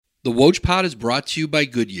The Woj Pod is brought to you by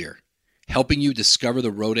Goodyear, helping you discover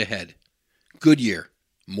the road ahead. Goodyear,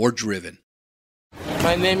 more driven.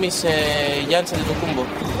 My name is Giannis.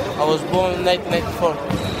 I was born in 1994.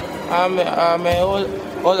 I'm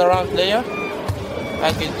an all-around player.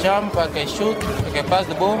 I can jump, I can shoot, I can pass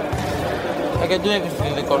the ball. I can do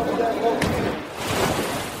everything in the court.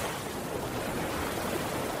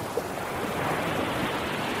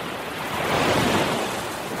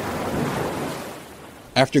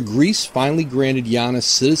 After Greece finally granted Giannis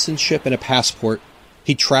citizenship and a passport,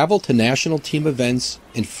 he traveled to national team events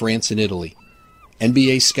in France and Italy.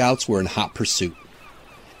 NBA scouts were in hot pursuit.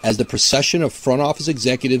 As the procession of front office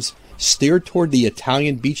executives steered toward the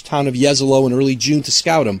Italian beach town of Jesolo in early June to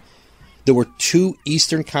scout him, there were two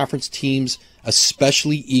Eastern Conference teams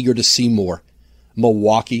especially eager to see more: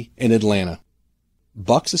 Milwaukee and Atlanta.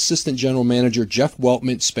 Bucks assistant general manager Jeff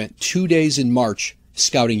Weltman spent 2 days in March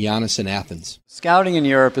scouting Giannis in Athens. Scouting in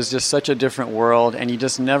Europe is just such a different world, and you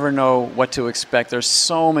just never know what to expect. There's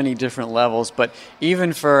so many different levels, but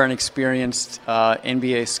even for an experienced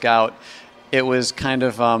NBA scout, it was kind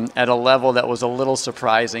of at a level that was a little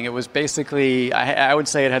surprising. It was basically, I would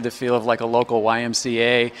say it had the feel of like a local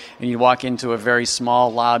YMCA, and you walk into a very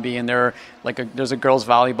small lobby, and there's a girls'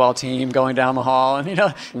 volleyball team going down the hall. And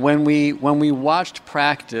when we watched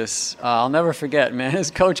practice, I'll never forget, man.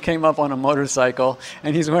 His coach came up on a motorcycle,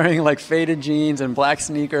 and he's wearing like faded jeans and black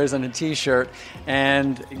sneakers and a T-shirt,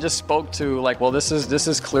 and he just spoke to like, well, this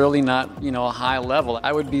is clearly not a high level.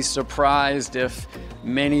 I would be surprised if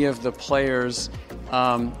many of the players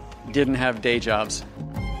didn't have day jobs.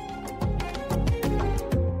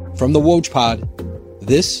 From the Woj Pod,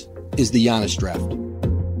 this is the Giannis Draft.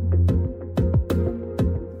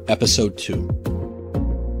 Episode 2.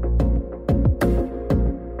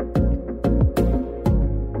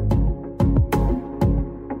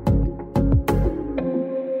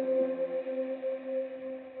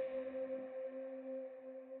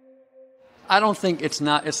 I don't think it's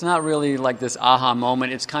not really like this aha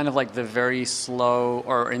moment. It's kind of like the very slow,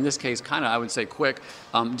 or in this case, kind of, I would say quick,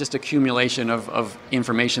 just accumulation of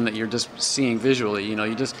information that you're just seeing visually.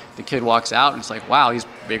 The kid walks out and it's like, wow, he's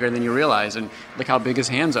bigger than you realize, and look how big his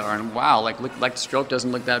hands are, and wow, like the stroke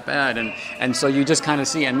doesn't look that bad, and so you just kind of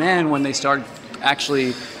see. And then when they start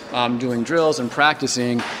actually doing drills and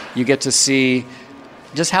practicing, you get to see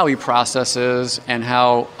just how he processes and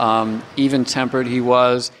how even-tempered he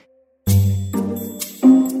was.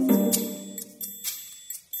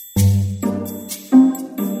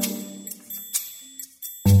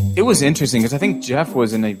 It was interesting because I think Jeff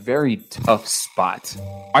was in a very tough spot.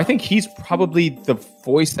 I think he's probably the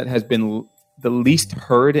voice that has been the least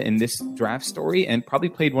heard in this draft story and probably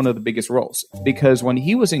played one of the biggest roles. Because when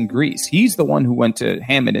he was in Greece, he's the one who went to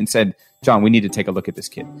Hammond and said, John, we need to take a look at this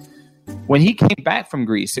kid. When he came back from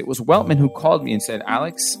Greece, it was Weltman who called me and said,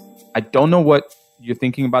 Alex, I don't know what you're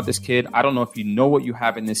thinking about this kid. I don't know if you know what you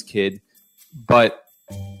have in this kid, but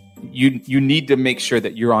you need to make sure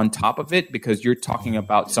that you're on top of it because you're talking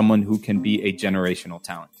about someone who can be a generational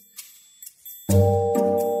talent.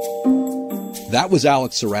 That was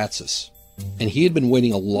Alex Saratzis, and he had been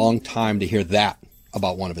waiting a long time to hear that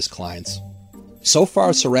about one of his clients. So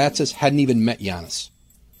far, Saratzis hadn't even met Giannis,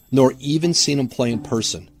 nor even seen him play in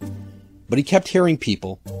person. But he kept hearing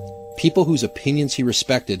people whose opinions he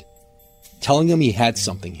respected, telling him he had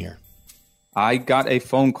something here. I got a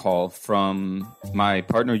phone call from my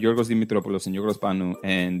partner, Yorgos Dimitropoulos and Yorgos Banu,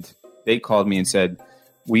 and they called me and said,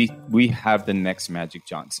 we have the next Magic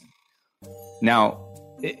Johnson. Now,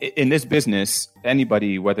 in this business,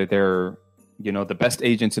 anybody, whether they're, the best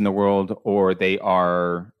agents in the world or they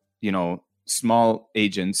are, small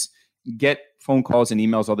agents, get phone calls and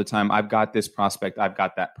emails all the time. I've got this prospect. I've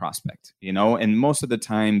got that prospect, and most of the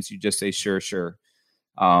times you just say, sure.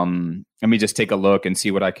 Let me just take a look and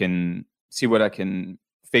see what I can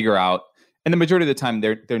figure out. And the majority of the time,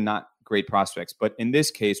 they're not great prospects. But in this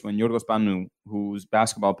case, when Yorgos Banu, whose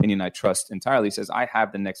basketball opinion I trust entirely, says, I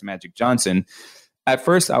have the next Magic Johnson, at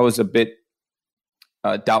first I was a bit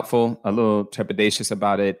doubtful, a little trepidatious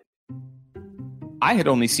about it. I had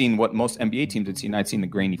only seen what most NBA teams had seen. I'd seen the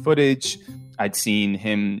grainy footage. I'd seen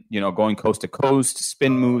him, going coast to coast,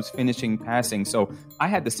 spin moves, finishing, passing. So I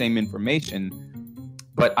had the same information.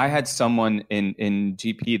 But I had someone in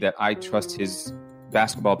GP that I trust his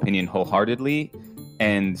basketball opinion wholeheartedly.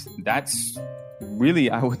 And that's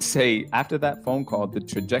really, I would say, after that phone call, the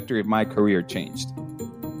trajectory of my career changed.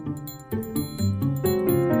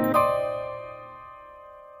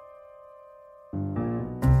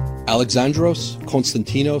 Alexandros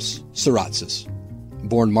Konstantinos Saratzis,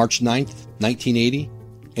 born March 9th, 1980,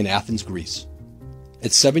 in Athens, Greece.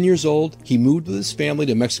 At 7 years old, he moved with his family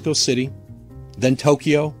to Mexico City, then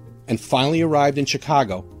Tokyo, and finally arrived in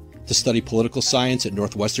Chicago to study political science at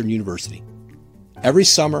Northwestern University. Every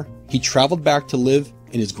summer, he traveled back to live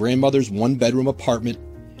in his grandmother's one-bedroom apartment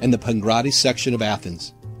in the Pangradi section of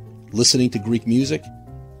Athens, listening to Greek music,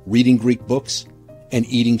 reading Greek books, and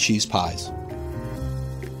eating cheese pies.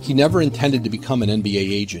 He never intended to become an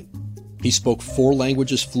NBA agent. He spoke 4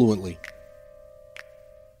 languages fluently.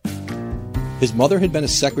 His mother had been a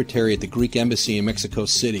secretary at the Greek embassy in Mexico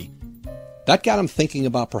City. That got him thinking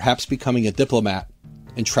about perhaps becoming a diplomat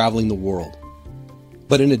and traveling the world.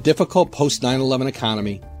 But in a difficult post-9/11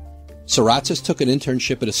 economy, Saratsas took an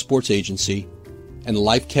internship at a sports agency, and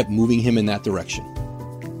life kept moving him in that direction.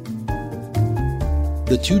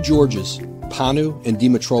 The 2 Georges, Panu and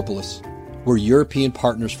Dimitropoulos, were European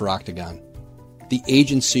partners for Octagon, the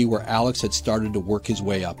agency where Alex had started to work his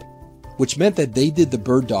way up, which meant that they did the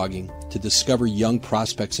bird dogging to discover young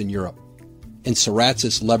prospects in Europe, and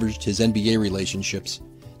Saratsas leveraged his NBA relationships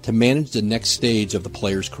to manage the next stage of the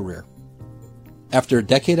player's career. After a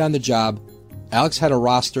decade on the job, Alex had a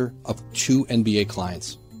roster of 2 NBA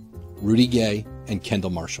clients, Rudy Gay and Kendall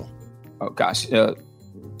Marshall. Oh gosh,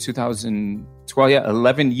 2012,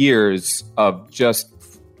 11 years of just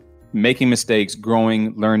making mistakes,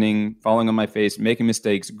 growing, learning, falling on my face, making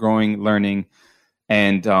mistakes, growing, learning.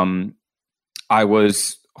 And I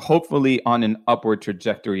was hopefully on an upward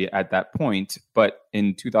trajectory at that point. But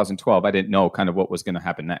in 2012, I didn't know kind of what was going to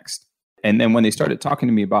happen next. And then when they started talking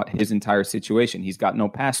to me about his entire situation, he's got no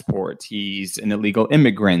passport, he's an illegal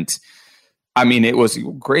immigrant. I mean, it was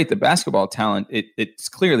great. The basketball talent, it's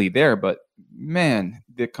clearly there. But man,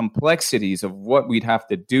 the complexities of what we'd have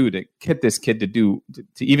to do to get this kid to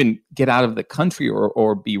even get out of the country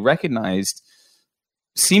or be recognized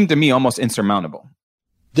seemed to me almost insurmountable.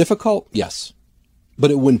 Difficult? Yes.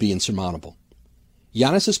 But it wouldn't be insurmountable.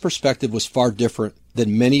 Giannis's perspective was far different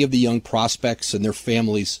than many of the young prospects and their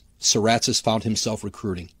families Saratsas found himself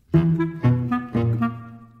recruiting.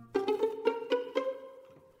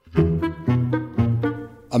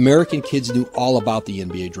 American kids knew all about the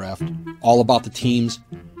NBA draft, all about the teams,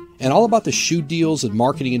 and all about the shoe deals and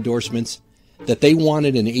marketing endorsements that they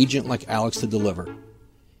wanted an agent like Alex to deliver.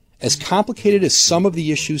 As complicated as some of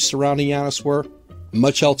the issues surrounding Giannis were,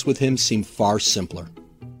 much else with him seemed far simpler.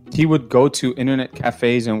 He would go to internet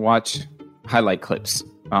cafes and watch highlight clips.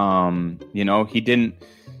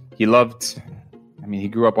 He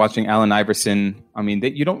grew up watching Allen Iverson.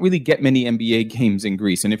 You don't really get many NBA games in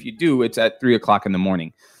Greece. And if you do, it's at 3:00 in the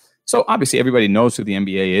morning. So obviously everybody knows who the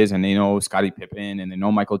NBA is, and they know Scottie Pippen, and they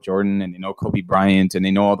know Michael Jordan, and they know Kobe Bryant, and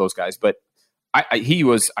they know all those guys. But he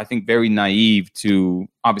was, I think, very naive to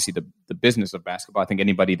obviously the business of basketball. I think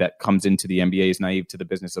anybody that comes into the NBA is naive to the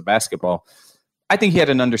business of basketball. I think he had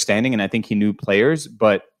an understanding, and I think he knew players,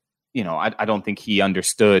 but I don't think he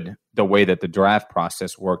understood the way that the draft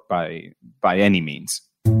process worked by any means.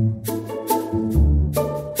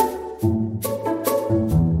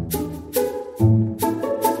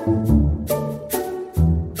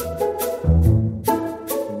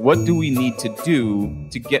 What do we need to do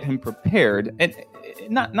to get him prepared? And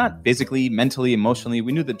not physically, mentally, emotionally.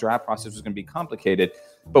 We knew the draft process was going to be complicated,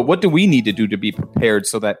 but what do we need to do to be prepared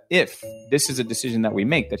so that if this is a decision that we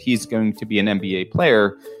make, that he's going to be an NBA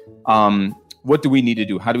player, what do we need to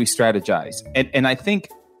do? How do we strategize? And I think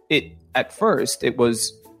at first it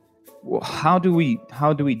was, well, how do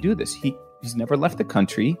we do this? He's never left the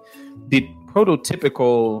country. The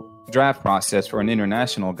prototypical draft process for an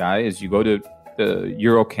international guy is you go to the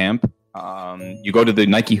Euro camp, you go to the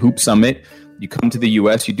Nike Hoop Summit, you come to the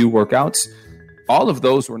US, you do workouts. All of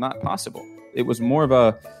those were not possible. It was more of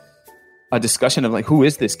a discussion of like, who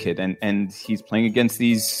is this kid? And he's playing against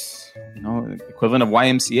these, equivalent of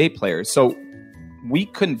YMCA players. So we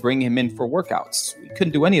couldn't bring him in for workouts. We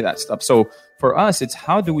couldn't do any of that stuff. So for us, it's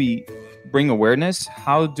how do we bring awareness?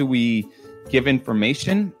 How do we give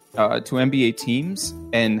information to NBA teams?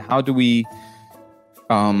 And how do we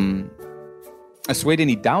assuade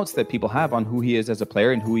any doubts that people have on who he is as a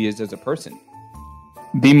player and who he is as a person?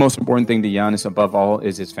 The most important thing to Giannis above all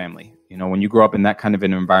is his family. When you grow up in that kind of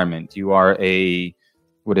an environment, you are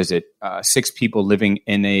 6 people living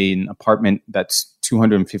in an apartment that's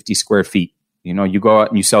 250 square feet. You go out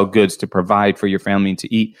and you sell goods to provide for your family and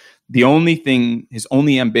to eat. His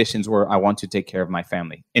only ambitions were, I want to take care of my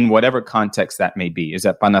family in whatever context that may be. Is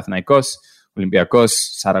that Panathinaikos, Olympiacos,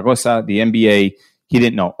 Saragossa, the NBA? He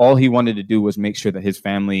didn't know. All he wanted to do was make sure that his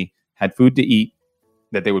family had food to eat,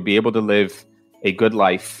 that they would be able to live a good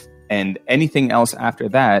life. And anything else after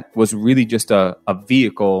that was really just a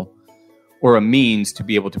vehicle or a means to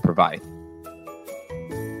be able to provide.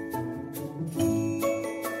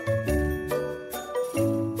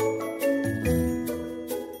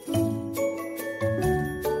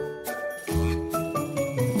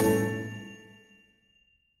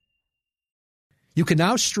 You can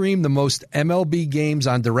now stream the most MLB games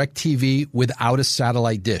on DirecTV without a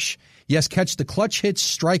satellite dish. Yes, catch the clutch hits,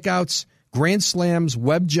 strikeouts, grand slams,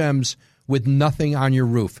 web gems with nothing on your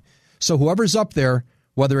roof. So whoever's up there,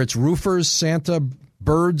 whether it's roofers, Santa,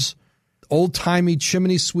 birds, old-timey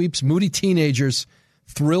chimney sweeps, moody teenagers,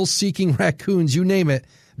 thrill-seeking raccoons, you name it,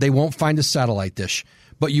 they won't find a satellite dish.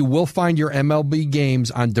 But you will find your MLB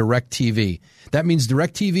games on DirecTV. That means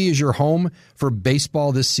DirecTV is your home for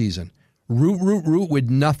baseball this season. Root with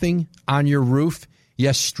nothing on your roof.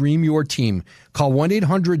 Yes, stream your team. Call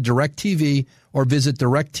 1-800-DirecTV or visit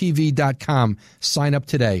directtv.com. Sign up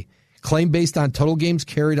today. Claim based on total games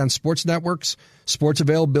carried on sports networks. Sports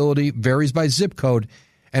availability varies by zip code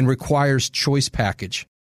and requires choice package.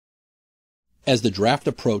 As the draft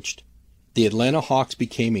approached, the Atlanta Hawks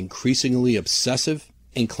became increasingly obsessive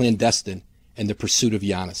and clandestine in the pursuit of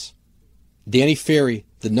Giannis. Danny Ferry,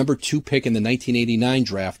 the number 2 pick in the 1989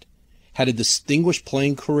 draft, had a distinguished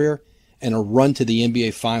playing career and a run to the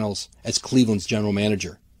NBA Finals as Cleveland's general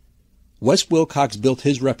manager. Wes Wilcox built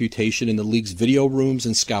his reputation in the league's video rooms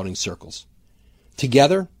and scouting circles.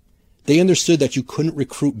 Together, they understood that you couldn't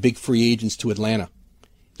recruit big free agents to Atlanta.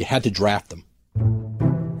 You had to draft them.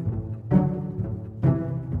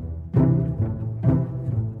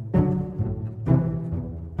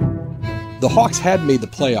 The Hawks had made the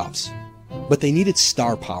playoffs, but they needed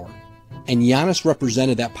star power. And Giannis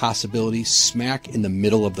represented that possibility smack in the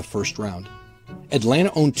middle of the first round.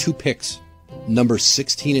 Atlanta owned 2 picks, numbers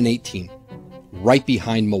 16 and 18, right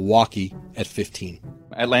behind Milwaukee at 15.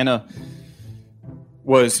 Atlanta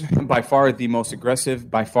was by far the most aggressive,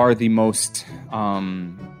 by far the most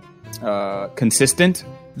consistent.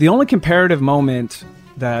 The only comparative moment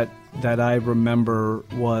that I remember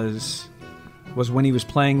was when he was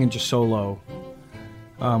playing in Gisolo,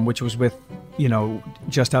 which was with,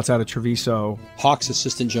 just outside of Treviso. Hawks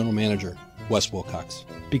assistant general manager, Wes Wilcox.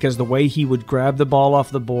 Because the way he would grab the ball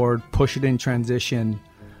off the board, push it in transition,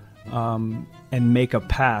 and make a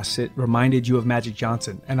pass, it reminded you of Magic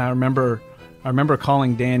Johnson. And I remember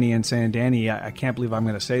calling Danny and saying, Danny, I can't believe I'm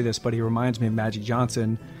going to say this, but he reminds me of Magic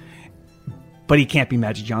Johnson, but he can't be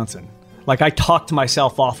Magic Johnson. Like, I talked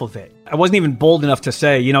myself off of it. I wasn't even bold enough to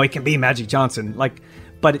say, he can be Magic Johnson. But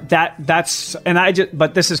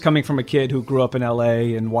but this is coming from a kid who grew up in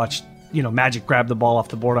LA and watched, Magic grab the ball off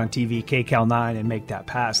the board on TV, KCal 9, and make that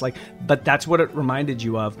pass. But that's what it reminded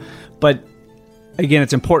you of. But again,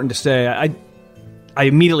 it's important to say, I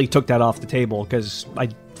immediately took that off the table because I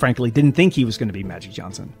frankly didn't think he was going to be Magic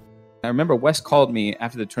Johnson. I remember Wes called me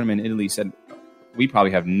after the tournament in Italy, said, we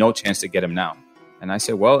probably have no chance to get him now. And I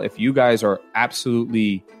said, well, if you guys are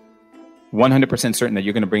absolutely 100% certain that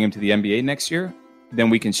you're going to bring him to the NBA next year, then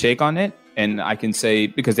we can shake on it. And I can say,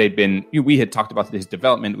 because we had talked about his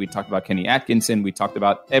development. We talked about Kenny Atkinson. We talked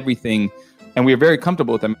about everything. And we were very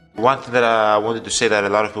comfortable with him. One thing that I wanted to say that a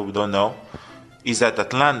lot of people don't know is that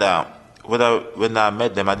Atlanta, when I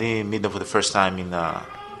met them, I didn't meet them for the first time in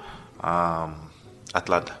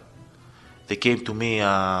Atlanta. They came to me,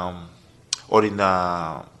 or in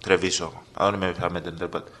Treviso. I don't remember if I met them there,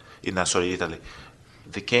 but in Italy.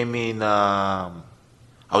 They came in. I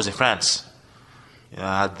was in France.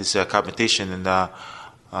 I had this competition, and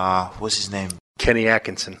what's his name? Kenny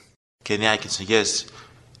Atkinson. Kenny Atkinson, yes.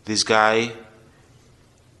 This guy.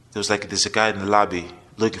 There's a guy in the lobby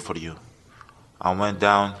looking for you. I went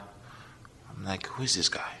down. I'm like, who is this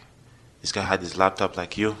guy? This guy had his laptop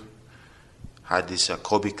like you. Had these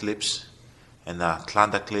Kobe clips and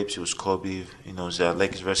Atlanta clips. It was Kobe, it was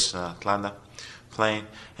Lakers versus Atlanta playing.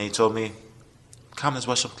 And he told me, come, let's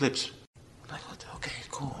watch some clips. I'm like, okay,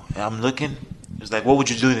 cool. And I'm looking. He was like, what would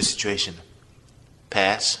you do in this situation?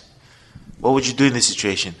 Pass. What would you do in this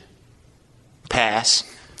situation? Pass.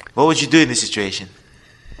 What would you do in this situation?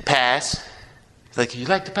 Pass. He's like, you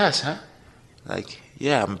like to pass, huh? Like,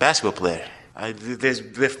 yeah, I'm a basketball player. There's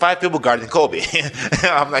 5 people guarding Kobe.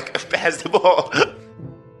 I'm like, pass the ball.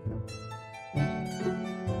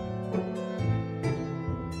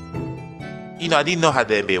 I didn't know how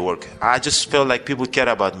the NBA worked. I just felt like people cared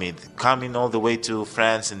about me. Coming all the way to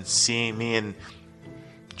France and seeing me and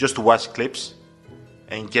just to watch clips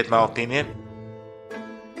and get my opinion.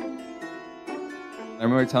 I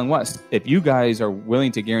remember telling Wes, if you guys are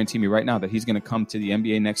willing to guarantee me right now that he's going to come to the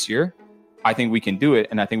NBA next year, I think we can do it,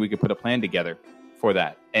 and I think we could put a plan together for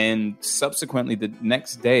that. And subsequently, the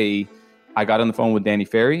next day, I got on the phone with Danny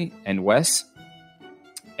Ferry and Wes,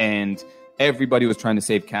 and everybody was trying to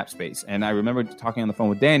save cap space. And I remember talking on the phone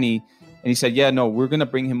with Danny, and he said, yeah, no, we're going to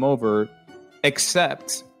bring him over,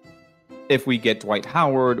 except if we get Dwight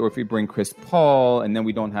Howard or if we bring Chris Paul, and then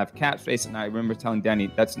we don't have cap space. And I remember telling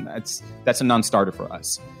Danny, that's a non-starter for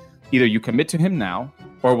us. either you commit to him now,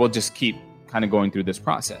 or we'll just keep kind of going through this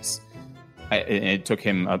process. It took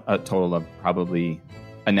him a total of probably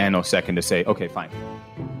a nanosecond to say, okay, fine.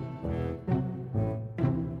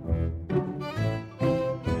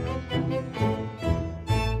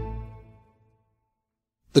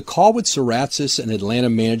 The call with Saratsas and Atlanta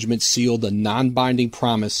management sealed a non-binding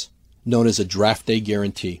promise known as a draft day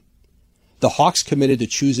guarantee. The Hawks committed to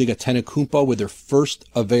choosing Antetokounmpo with their first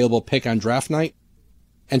available pick on draft night,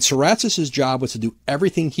 and Saratsas' job was to do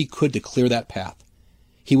everything he could to clear that path.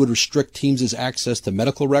 He would restrict teams' access to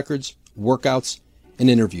medical records, workouts, and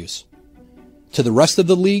interviews. To the rest of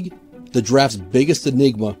the league, the draft's biggest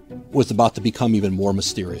enigma was about to become even more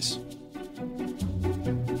mysterious.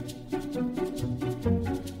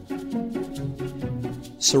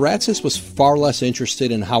 Saratsas was far less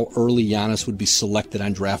interested in how early Giannis would be selected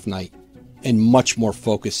on draft night, and much more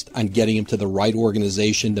focused on getting him to the right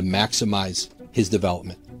organization to maximize his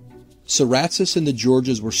development. Saratsas and the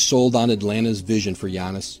Georges were sold on Atlanta's vision for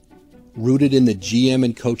Giannis, rooted in the GM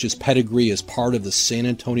and coach's pedigree as part of the San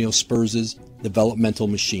Antonio Spurs' developmental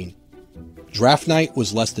machine. Draft night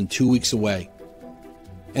was less than 2 weeks away,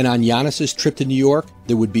 and on Giannis' trip to New York,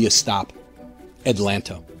 there would be a stop: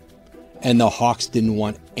 Atlanta. And the Hawks didn't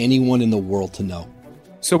want anyone in the world to know.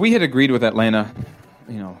 So we had agreed with Atlanta,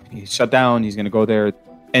 he's shut down, he's going to go there.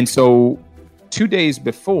 And so 2 days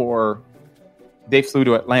before, they flew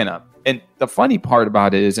to Atlanta. And the funny part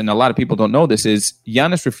about it is, and a lot of people don't know this, is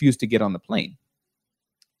Giannis refused to get on the plane.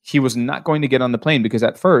 He was not going to get on the plane because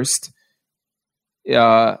at first, he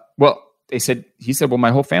said,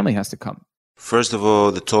 my whole family has to come. First of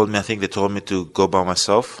all, they told me to go by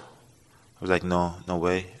myself. I was like, no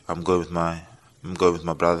way. I'm going with my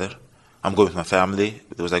brother. I'm going with my family.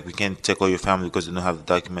 It was like, we can't take all your family because they don't have the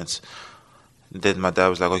documents. And then my dad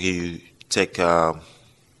was like, okay, you take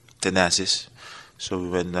Giannis. So we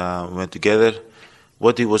went together.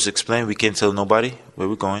 What he was explaining, we can't tell nobody where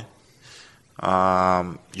we're going.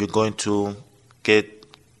 You're going to get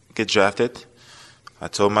drafted. I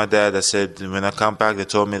told my dad, I said, when I come back, they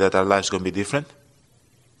told me that our life's going to be different.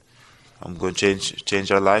 I'm going to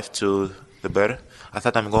change our life to the better. I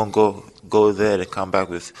thought I'm going to go there and come back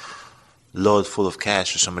with load full of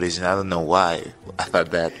cash for some reason. I don't know why I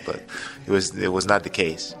thought that, but it was not the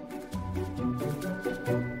case.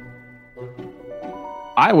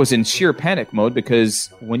 I was in sheer panic mode because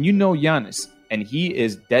when you know Giannis and he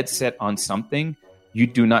is dead set on something, you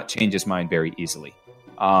do not change his mind very easily.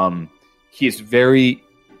 He is very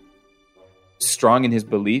strong in his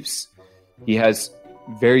beliefs. He has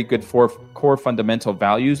very good core fundamental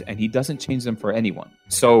values, and he doesn't change them for anyone.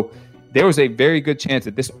 So there was a very good chance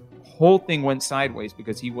that this whole thing went sideways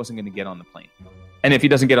because he wasn't going to get on the plane. And if he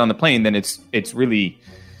doesn't get on the plane, then it's really,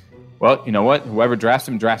 well, you know what? Whoever drafts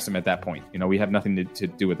him at that point. We have nothing to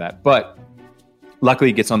do with that. But luckily,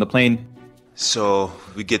 he gets on the plane. So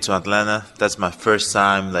we get to Atlanta. That's my first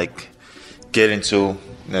time, getting to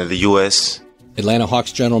the U.S. Atlanta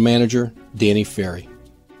Hawks general manager, Danny Ferry.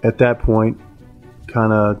 At that point,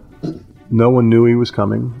 kind of no one knew he was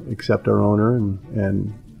coming except our owner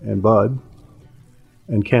and Bud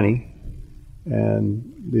and Kenny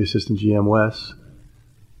and the assistant GM Wes.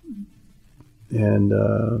 And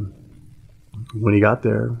when he got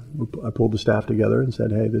there, I pulled the staff together and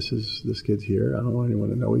said, hey, this kid's here. I don't want anyone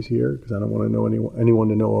to know he's here because I don't want to know anyone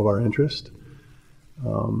to know of our interest.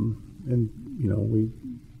 We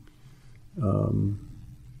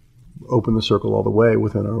opened the circle all the way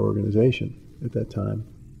within our organization at that time.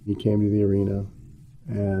 He came to the arena,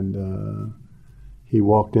 and he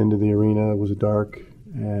walked into the arena. It was dark,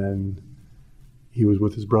 and he was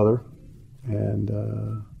with his brother.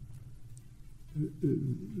 And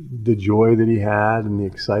the joy that he had and the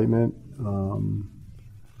excitement,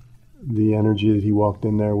 the energy that he walked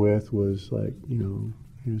in there with was it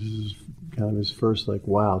was kind of his first,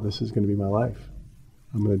 wow, this is going to be my life.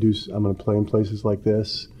 I'm going to play in places like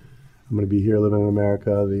this. I'm going to be here living in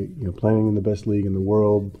America, playing in the best league in the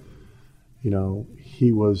world.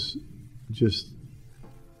 He was just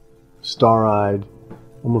star-eyed,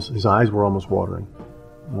 his eyes were almost watering,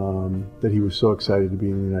 that he was so excited to be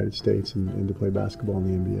in the United States and to play basketball in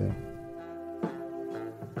the NBA.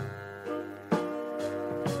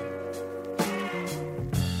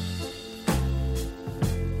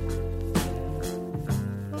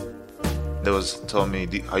 Told me,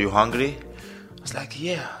 are you hungry? I was like,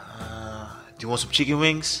 yeah. Do you want some chicken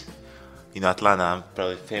wings? Atlanta, I'm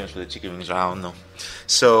probably famous for the chicken wings. I don't know.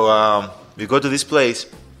 So we go to this place.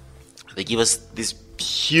 They give us these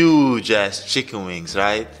huge ass chicken wings,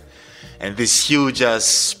 right? And this huge ass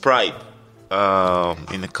Sprite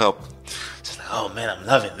in a cup. So I was like, oh man, I'm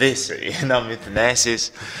loving this. I'm eating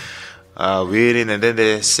asses. we eating, and then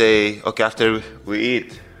they say, okay, after we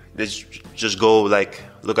eat, let's just go like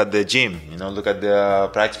look at the gym, look at the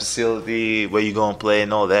practice facility where you go and play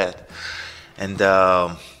and all that. And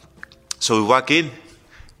so we walk in.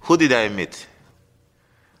 Who did I meet?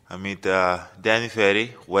 I meet Danny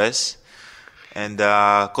Ferry, Wes, and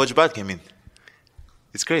Coach Bud came in.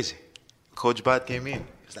 It's crazy. Coach Bud came in.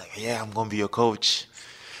 He's like, yeah, I'm going to be your coach.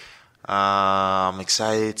 I'm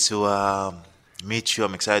excited to meet you.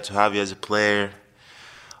 I'm excited to have you as a player.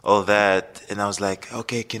 All that. And I was like,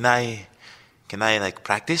 okay, can I like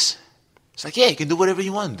practice? It's like, yeah, you can do whatever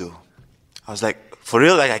you want to do. I was like, for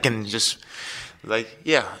real? Like I can just, like,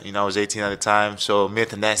 yeah. I was 18 at the time. So me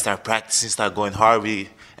and Dan started practicing, started going hard. We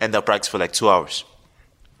ended up practicing for like 2 hours.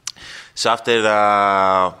 So after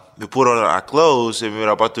we put on our clothes and we were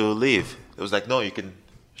about to leave, it was like, no, you can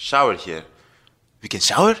shower here. We can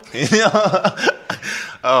shower?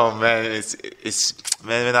 Oh man, it's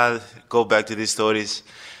man, when I go back to these stories,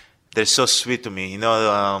 they're so sweet to me.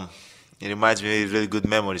 It reminds me of really good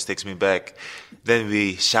memories, takes me back. Then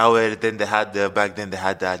we showered, then back then they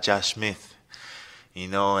had Josh Smith,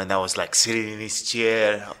 and I was like sitting in his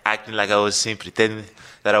chair, acting like I was him, pretending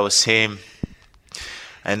that I was him.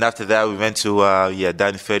 And after that, we went to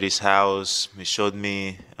Danny Ferry's house. He showed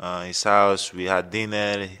me his house. We had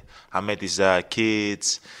dinner. I met his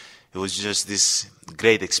kids. It was just this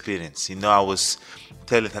great experience. I was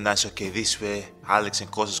telling Tanash, okay, this way Alex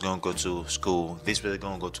and Kostas are going to go to school. This way they're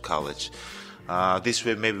going to go to college. This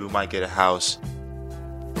way maybe we might get a house.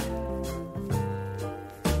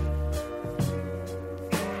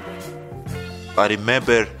 I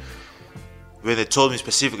remember when they told me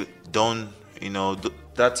specifically, don't,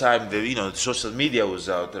 that time, the social media was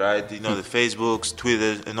out, right? The Facebooks,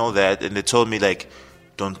 Twitter, and all that. And they told me, like,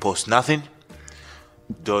 don't post nothing.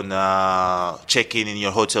 Don't check in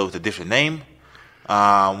your hotel with a different name.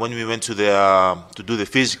 When we went to do the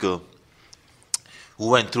physical, we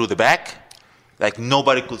went through the back, like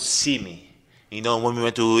nobody could see me. When we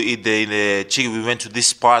went to eat the chicken, we went to this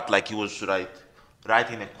spot, like it was right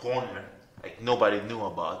in a corner, like nobody knew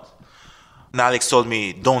about. And Alex told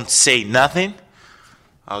me, don't say nothing.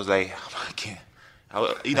 I was like, I can't. I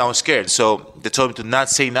was scared. So they told me to not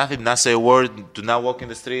say nothing, not say a word, do not walk in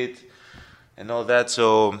the street, and all that.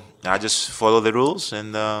 So I just followed the rules,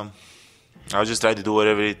 and I was just trying to do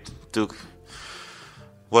whatever it took,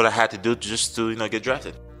 what I had to do just to get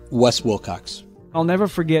drafted. Wes Wilcox. I'll never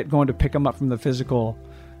forget going to pick him up from the physical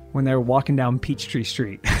when they were walking down Peachtree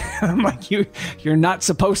Street. I'm like, you're not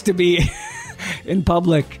supposed to be in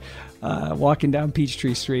public. Walking down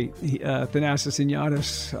Peachtree Street, Thanasis and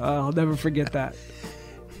Giannis. I'll never forget that.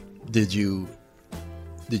 Did you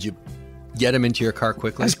get him into your car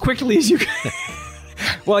quickly? As quickly as you could.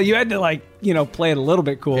 Well, you had to play it a little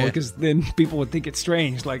bit cool because then people would think it's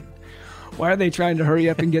strange. Like, why are they trying to hurry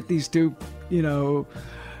up and get these two,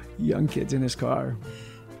 young kids in his car?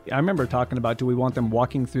 I remember talking about, do we want them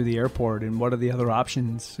walking through the airport and what are the other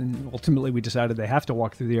options? And ultimately we decided they have to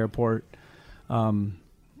walk through the airport.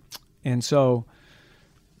 And so,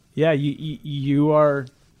 yeah, you are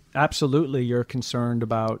absolutely, you're concerned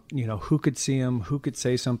about, who could see him, who could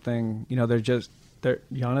say something.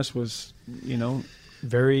 Giannis was,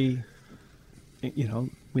 very,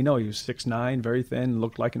 we know he was 6'9", very thin,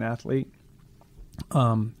 looked like an athlete.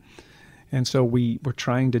 And so we were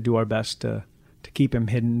trying to do our best to keep him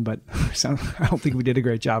hidden, but I don't think we did a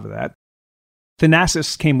great job of that.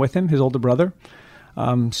 Thanasis came with him, his older brother.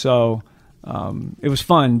 It was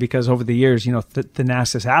fun because over the years,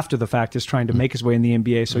 Thanasis after the fact is trying to make his way in the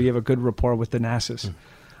NBA, so you have a good rapport with Thanasis.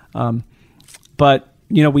 But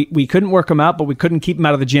we couldn't work him out, but we couldn't keep him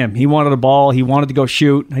out of the gym. He wanted a ball. He wanted to go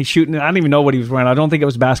shoot. He's shooting. I don't even know what he was wearing. I don't think it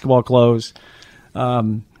was basketball clothes.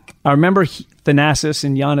 I remember Thanasis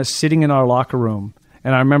and Giannis sitting in our locker room,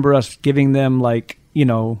 and I remember us giving them the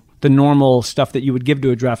normal stuff that you would give to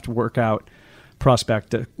a draft workout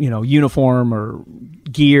prospect, uniform or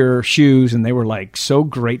gear, shoes, and they were so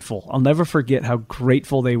grateful. I'll never forget how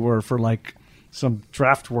grateful they were for some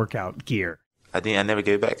draft workout gear. I never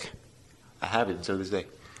gave it back. I have it until this day.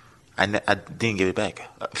 I didn't give it back.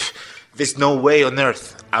 There's no way on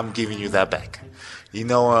earth I'm giving you that back. They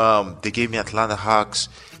gave me Atlanta Hawks.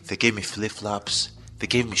 They gave me flip-flops. They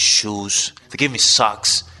gave me shoes. They gave me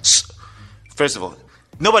socks. First of all,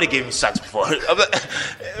 nobody gave me socks before.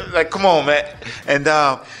 Come on, man. And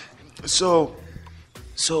so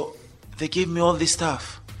they gave me all this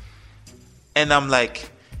stuff. And I'm like,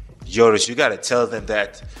 Joris, you got to tell them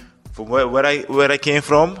that from where I came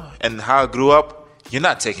from and how I grew up, you're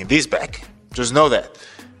not taking this back. Just know that.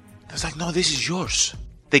 I was like, no, this is yours.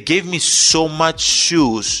 They gave me so much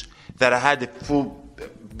shoes that I had the full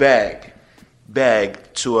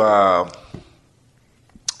bag to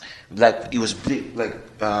like it was big, like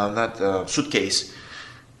not a suitcase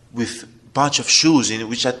with bunch of shoes in it,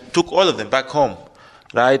 which I took all of them back home,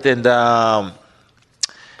 right? And I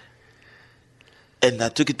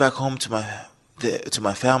took it back home to my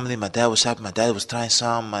family. My dad was happy. My dad was trying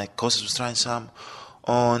some. My cousins was trying some.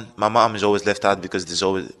 My mom is always left out because there's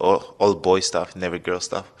always all boy stuff, never girl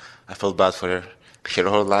stuff. I felt bad for her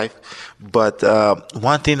whole life. But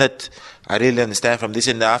one thing that I really understand from this,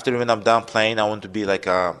 and after when I'm done playing, I want to be like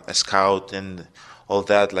a scout and all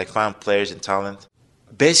that, like find players and talent.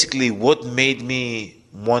 Basically, what made me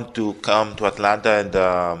want to come to Atlanta and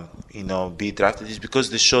be drafted is because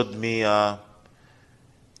they showed me a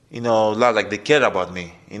lot, like they cared about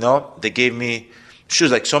me. They gave me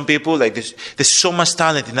shoes. Like some people, like there's so much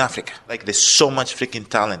talent in Africa. Like there's so much freaking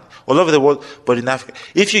talent all over the world, but in Africa,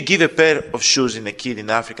 if you give a pair of shoes in a kid in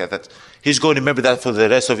Africa, that he's going to remember that for the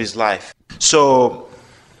rest of his life. So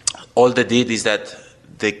all they did is that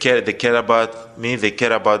they care about me. They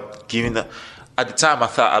care about giving. At the time, I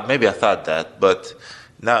thought that, but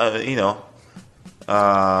now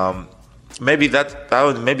maybe the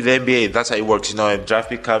NBA, that's how it works. A draft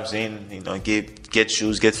pick comes in, get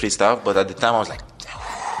shoes, get free stuff. But at the time, I was like,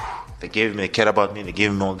 they cared about me. They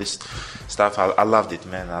gave me all this stuff. I loved it,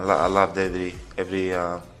 man. I loved every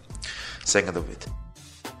second of it.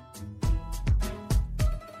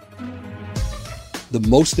 The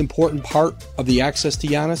most important part of the access to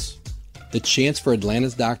Giannis, the chance for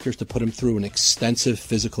Atlanta's doctors to put him through an extensive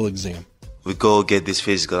physical exam. We go get this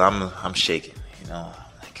physical. I'm shaking.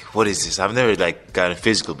 Like, what is this? I've never gotten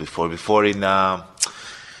physical before. Before in my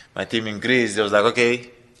team in Greece, they was like, okay,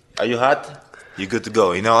 are you hot? You good to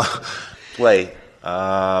go? Play.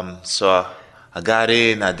 So I got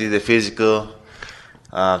in. I did the physical.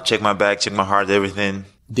 Check my back, check my heart, everything.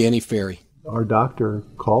 Danny Ferry. Our doctor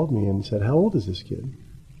called me and said, how old is this kid?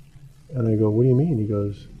 And I go, what do you mean? He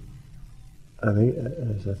goes, I think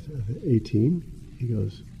 18. He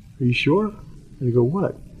goes, are you sure? And I go,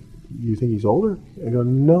 what? You think he's older? I go,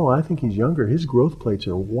 no, I think he's younger. His growth plates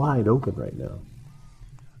are wide open right now.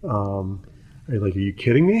 Are you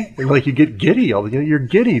kidding me? And you get giddy. You're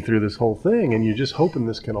giddy through this whole thing, and you're just hoping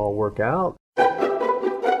this can all work out.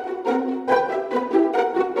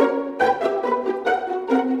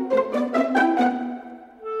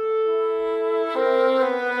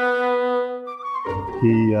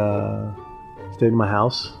 He stayed in my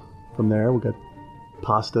house. From there, we got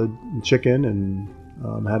pasta and chicken and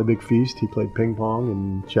had a big feast. He played ping pong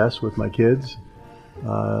and chess with my kids. He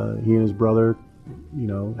and his brother,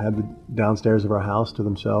 had the downstairs of our house to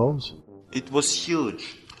themselves. It was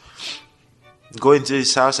huge. Going to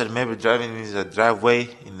his house, I remember driving in his driveway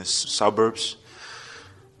in the suburbs.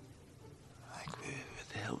 Like, where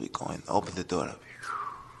the hell are we going? Open the door up.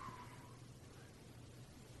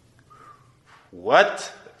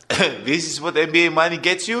 What? This is what NBA money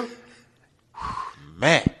gets you?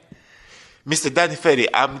 Man. Mr. Danny Ferry,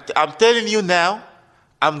 I'm telling you now,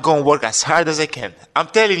 I'm going to work as hard as I can. I'm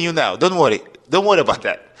telling you now. Don't worry. Don't worry about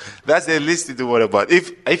that. That's the least thing to worry about.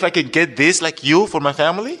 If I can get this like you for my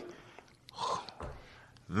family,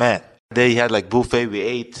 man. They had buffet. We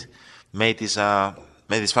ate, made this family.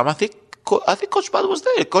 I think Coach Bud was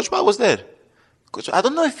there. I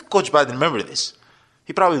don't know if Coach Bud remember this.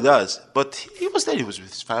 He probably does, but he was there. He was with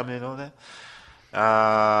his family and all that.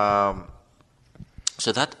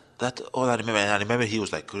 So that all I remember. And I remember he was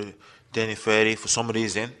Danny Ferry for some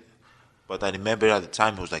reason, but I remember at the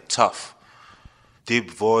time he was tough,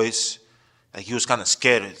 deep voice. He was kind of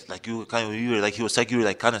scared. You were kind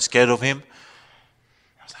of scared of him.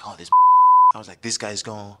 I was like, oh, this. I was like, this guy's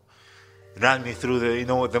gonna run me through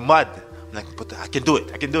the mud. I'm like, but I can do it.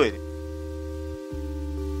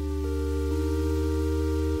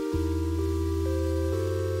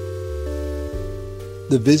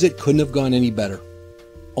 The visit couldn't have gone any better.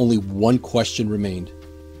 Only one question remained.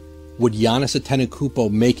 Would Giannis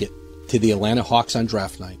Antetokounmpo make it to the Atlanta Hawks on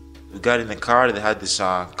draft night? We got in the car. They had this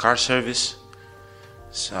car service.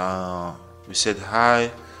 So we said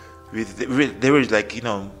hi. They were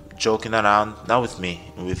joking around. Not with me,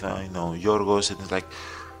 with Yorgos, and it's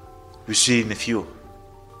we see in a few.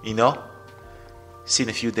 See in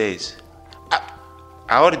a few days.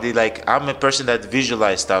 I already I'm a person that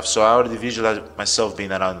visualize stuff, so I already visualize myself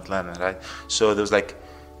being around Atlanta, right? So there was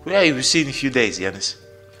yeah, we'll see in a few days, Giannis.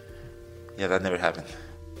 Yeah, that never happened.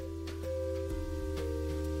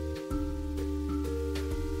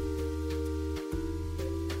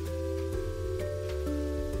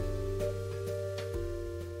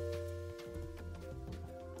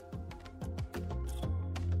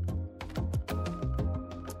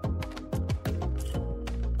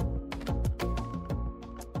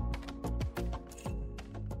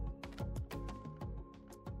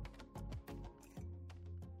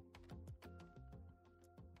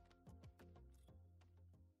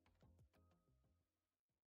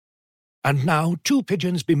 And now, 2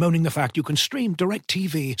 pigeons bemoaning the fact you can stream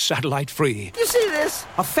DirecTV satellite-free. You see this?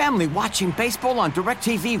 A family watching baseball on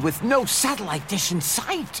DirecTV with no satellite dish in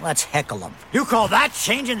sight. Let's heckle them. You call that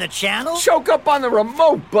changing the channel? Choke up on the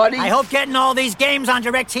remote, buddy. I hope getting all these games on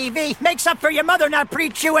DirecTV makes up for your mother not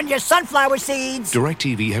pre-chewing your sunflower seeds.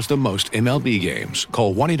 DirecTV has the most MLB games.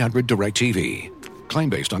 Call 1-800-DirecTV. Claim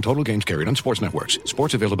based on total games carried on sports networks.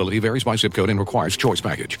 Sports availability varies by zip code and requires choice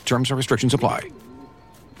package. Terms and restrictions apply.